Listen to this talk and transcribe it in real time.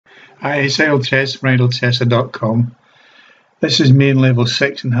Hi, it's Idletester from idletester.com. This is main level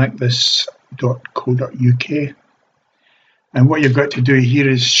 6 in hackthis.co.uk, and what you've got to do here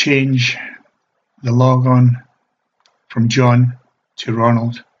is change the logon from John to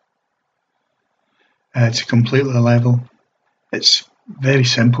Ronald to completely level. It's very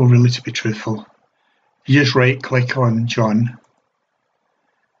simple, really, to be truthful. You just right click on John,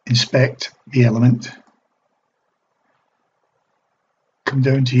 inspect the element, come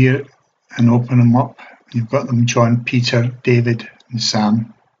down to here and open them up. You've got them John, Peter, David and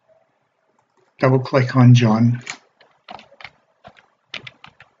Sam. Double click on John,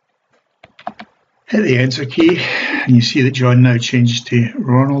 hit the enter key, and you see that John now changes to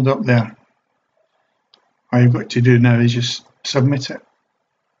Ronald up there. All you've got to do now is just submit it.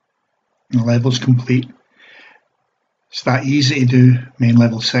 The level's complete. It's that easy to do, main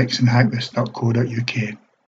level 6 in hackthis.co.uk.